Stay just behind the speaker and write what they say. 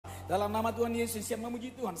Dalam nama Tuhan Yesus yang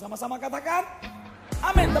memuji Tuhan. Sama-sama katakan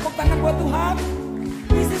amin. Tepuk tangan buat Tuhan.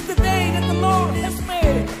 This is the day that the Lord has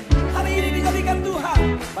made. Hari ini dijadikan Tuhan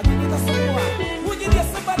bagi kita semua. Puji dia,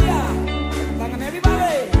 sembah dia. Tepuk tangan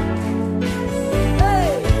everybody.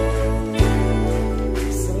 Hey.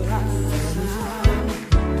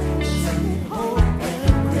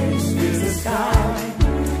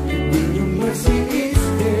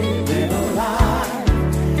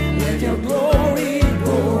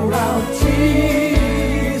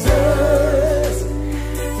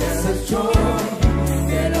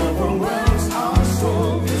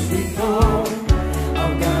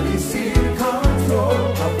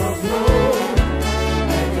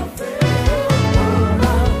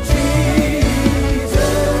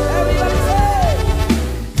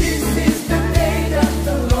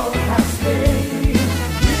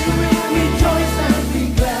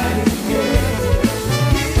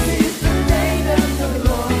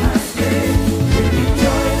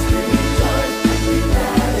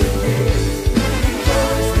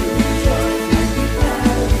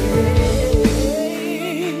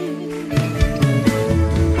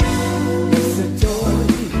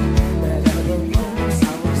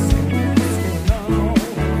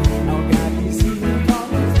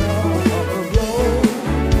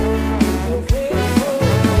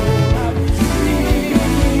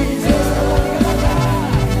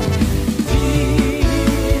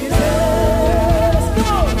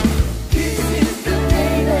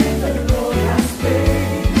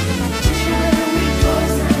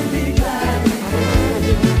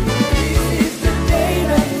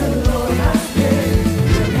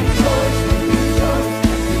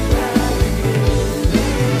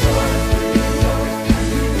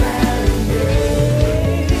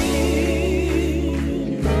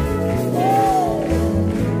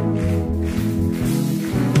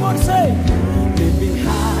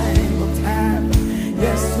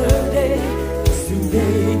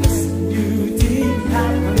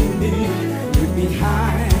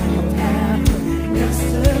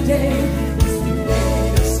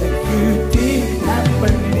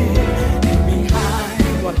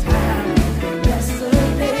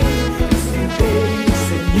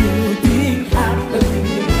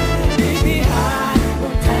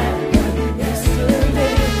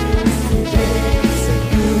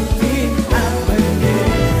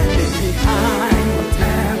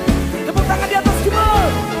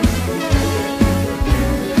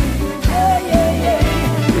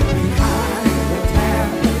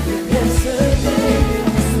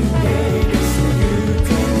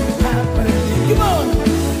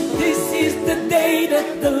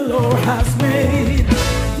 Has made.